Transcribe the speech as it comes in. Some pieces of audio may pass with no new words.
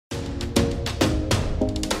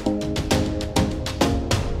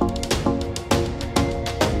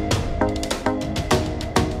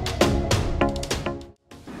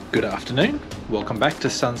Good afternoon, welcome back to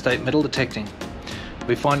Sunstate Metal Detecting.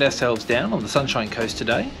 We find ourselves down on the Sunshine Coast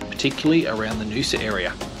today, particularly around the Noosa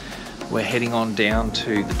area. We're heading on down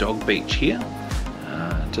to the dog beach here,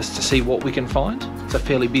 just to see what we can find. It's a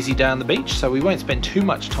fairly busy day on the beach, so we won't spend too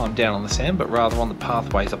much time down on the sand, but rather on the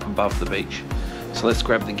pathways up above the beach. So let's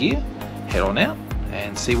grab the gear, head on out,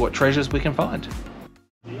 and see what treasures we can find.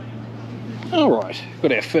 Alright,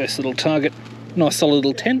 got our first little target, nice solid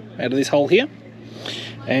little 10 out of this hole here.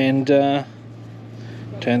 And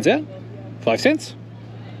turns out 5 cents,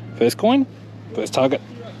 first coin, first target.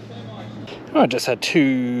 I just had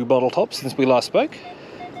 2 bottle tops since we last spoke.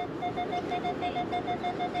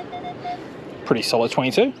 Pretty solid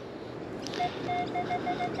 22.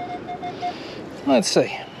 Let's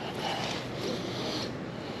see.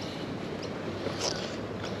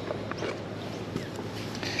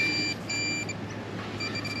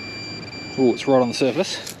 Oh, it's right on the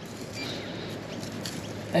surface.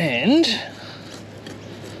 And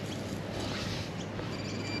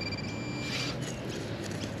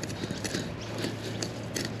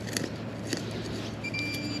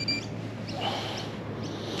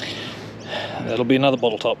that'll be another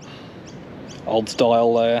bottle top. Old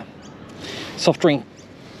style soft drink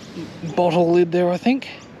bottle lid there, I think.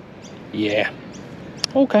 Yeah.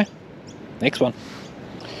 Okay. Next one.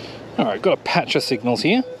 Alright, got a patch of signals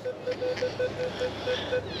here.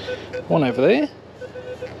 One over there.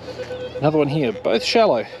 Another one here, both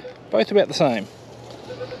shallow, both about the same.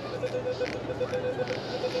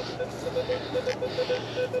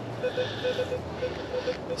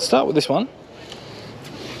 Start with this one.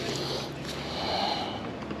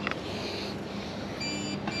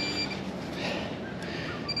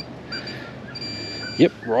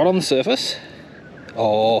 Yep, right on the surface.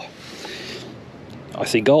 Oh, I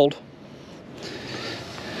see gold.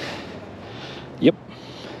 Yep,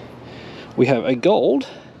 we have a gold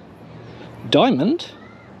diamond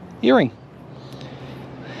earring.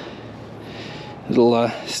 Little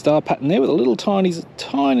star pattern there with a little tiny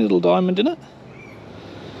little diamond in it.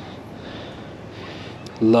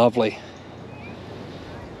 Lovely.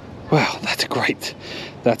 Wow, that's great.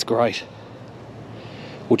 That's great.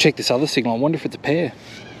 We'll check this other signal. I wonder if it's a pair.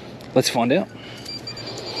 Let's find out.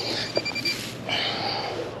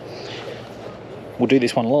 We'll do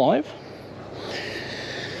this one live.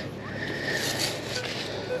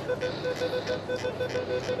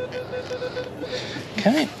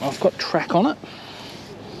 Okay, I've got track on it.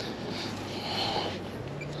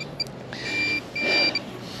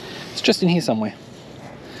 It's just in here somewhere.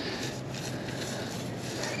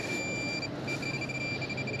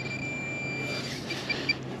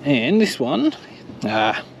 And this one,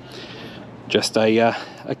 just a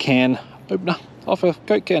can opener off a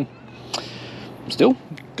Coke can. Still,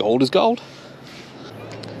 gold is gold.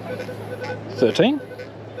 13,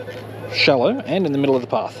 shallow and in the middle of the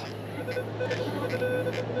path.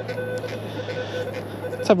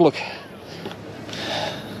 Let's have a look.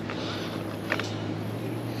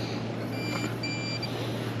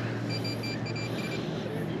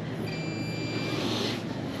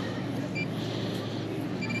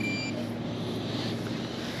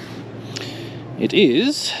 It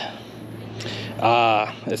is,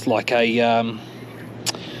 it's like a,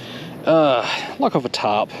 like off a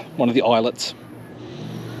tarp, one of the eyelets.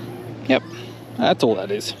 Yep, that's all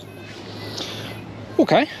that is.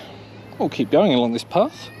 Okay, we'll keep going along this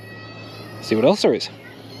path, see what else there is.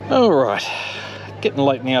 Alright, getting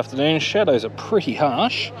late in the afternoon, shadows are pretty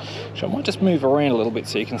harsh, so I might just move around a little bit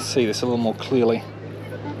so you can see this a little more clearly.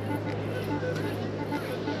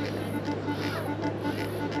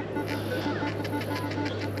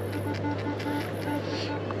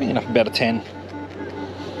 Bringing up about a 10.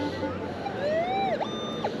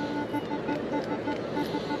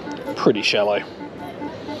 Pretty shallow.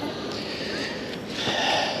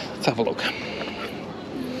 Let's have a look.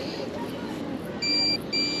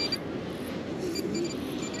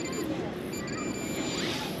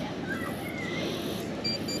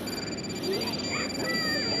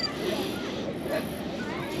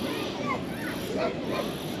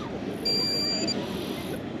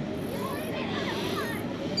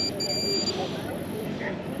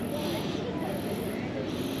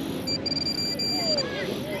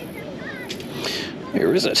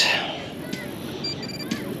 Where is it?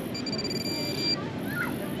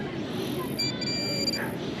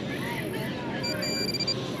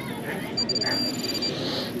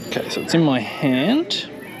 Okay, so it's in my hand.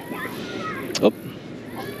 Oh,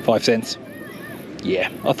 5 cents. Yeah,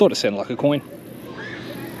 I thought it sounded like a coin.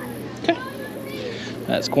 Okay,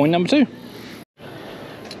 that's coin number 2.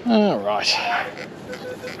 Alright.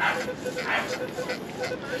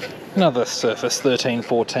 Another surface, 13,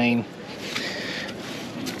 14.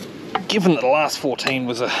 Given that the last 14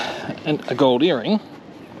 was a gold earring,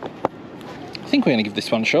 I think we're going to give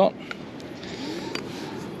this one a shot.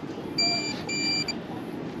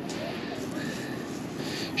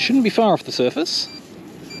 Shouldn't be far off the surface.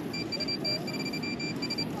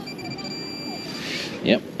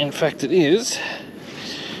 Yep, in fact it is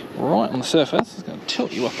right on the surface. It's going to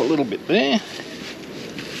tilt you up a little bit there.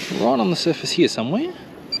 Right on the surface here somewhere.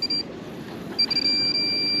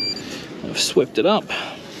 I've swept it up.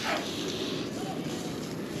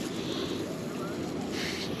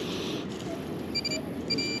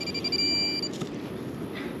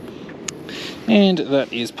 And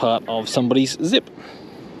that is part of somebody's zip.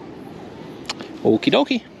 Okie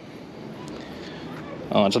dokie.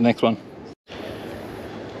 On to the next one.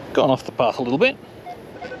 Gone off the path a little bit.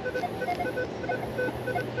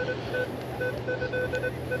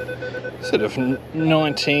 Sort of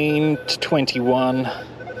 19 to 21.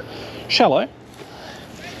 Shallow.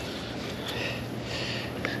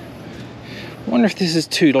 Wonder if this is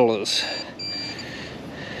 $2.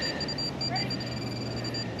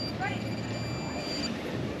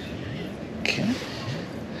 Okay.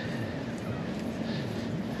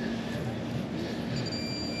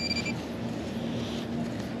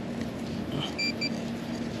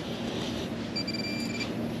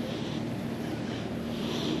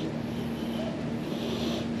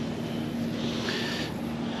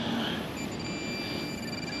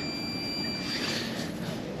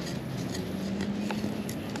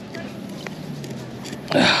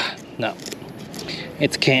 No,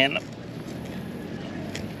 it's a can.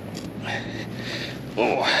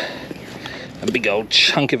 Oh, a big old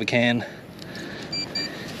chunk of a can.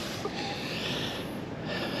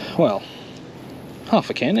 Well, half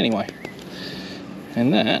a can anyway.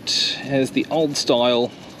 And that has the old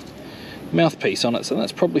style mouthpiece on it, so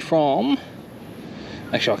that's probably from...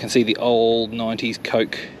 Actually, I can see the old 90s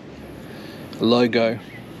Coke logo.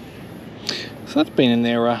 So that's been in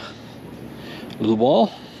there a little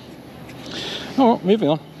while. Alright, moving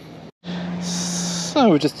on. So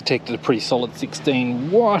we've just detected a pretty solid 16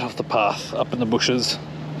 right off the path, up in the bushes.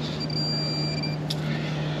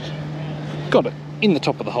 Got it in the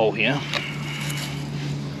top of the hole here.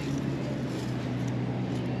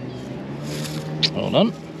 Well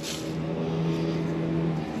done.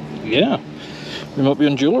 Yeah, we might be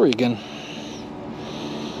on jewellery again.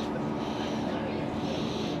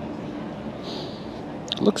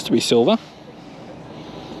 Looks to be silver.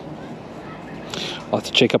 I'll have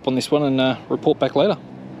to check up on this one and report back later.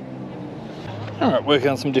 Alright, working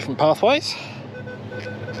on some different pathways.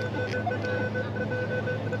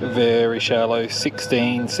 Very shallow,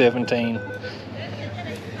 16, 17.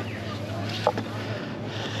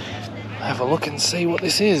 Have a look and see what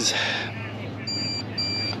this is.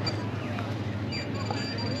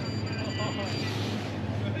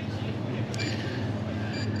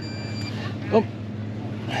 Oh,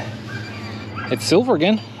 it's silver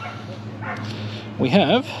again. We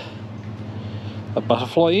have a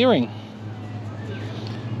butterfly earring.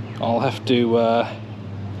 I'll have to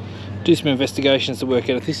do some investigations to work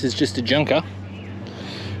out if this is just a junker,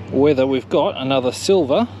 or whether we've got another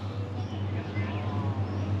silver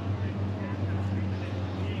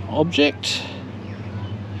object.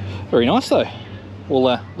 Very nice though.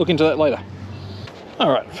 We'll look into that later.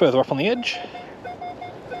 Alright, further up on the edge.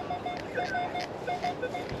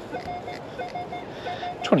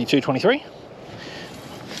 $22, $23.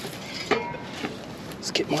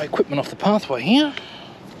 Let's get my equipment off the pathway here.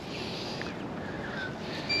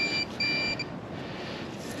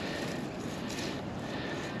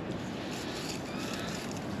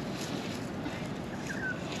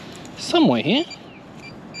 Somewhere here.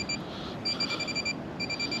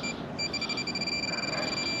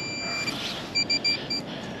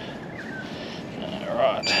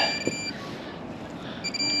 Alright.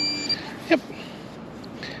 Yep.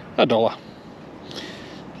 $1.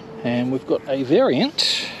 And we've got a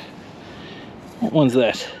variant. What one's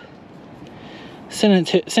that?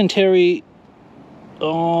 Centenary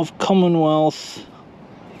of Commonwealth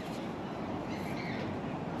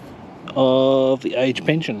of the Age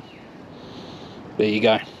Pension. There you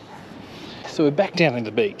go. So we're back down in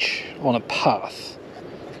the beach on a path.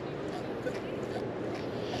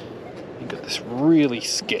 You've got this really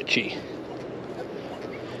sketchy.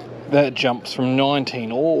 That jumps from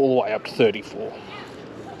 19 all the way up to 34.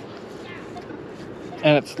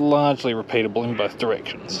 And it's largely repeatable in both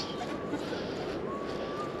directions.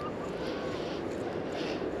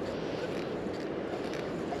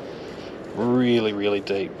 Really, really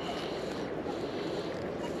deep.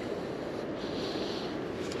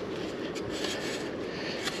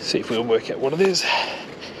 See if we'll work out what it is.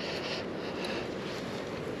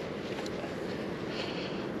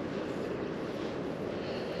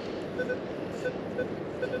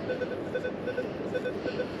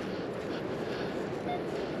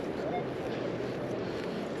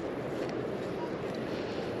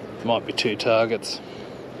 Might be 2 targets.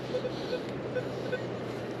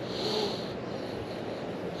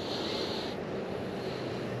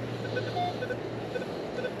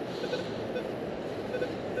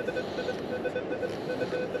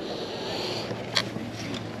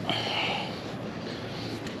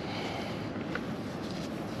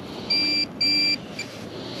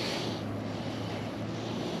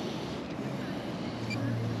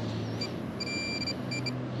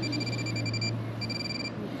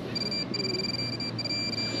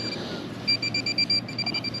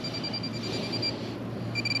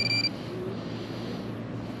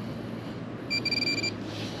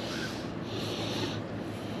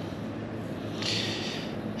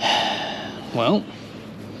 Well,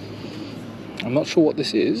 I'm not sure what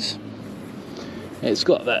this is. It's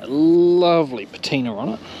got that lovely patina on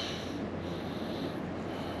it.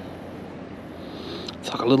 It's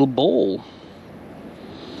like a little ball.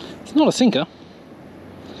 It's not a sinker.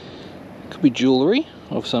 It could be jewellery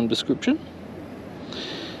of some description.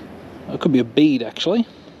 It could be a bead, actually.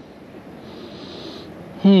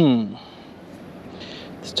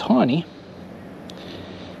 It's tiny.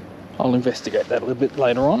 I'll investigate that a little bit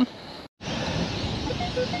later on.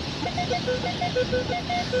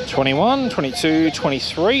 21, 22,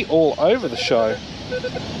 23, all over the show.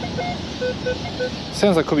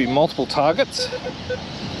 Sounds like it could be multiple targets.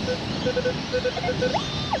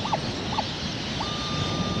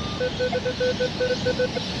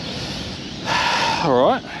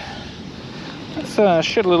 Alright, let's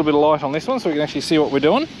shed a little bit of light on this one so we can actually see what we're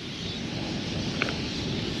doing.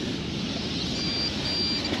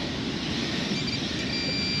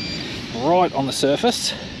 Right on the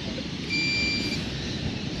surface.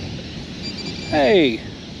 Hey,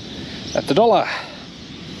 that's $1.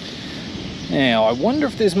 Now, I wonder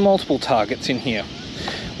if there's multiple targets in here.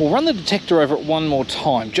 We'll run the detector over it one more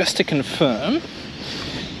time just to confirm.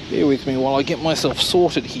 Bear with me while I get myself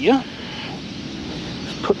sorted here.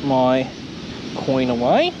 Put my coin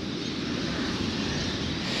away.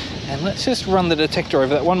 And let's just run the detector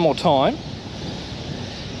over that one more time.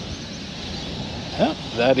 Oh,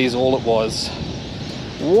 that is all it was.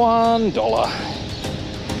 $1.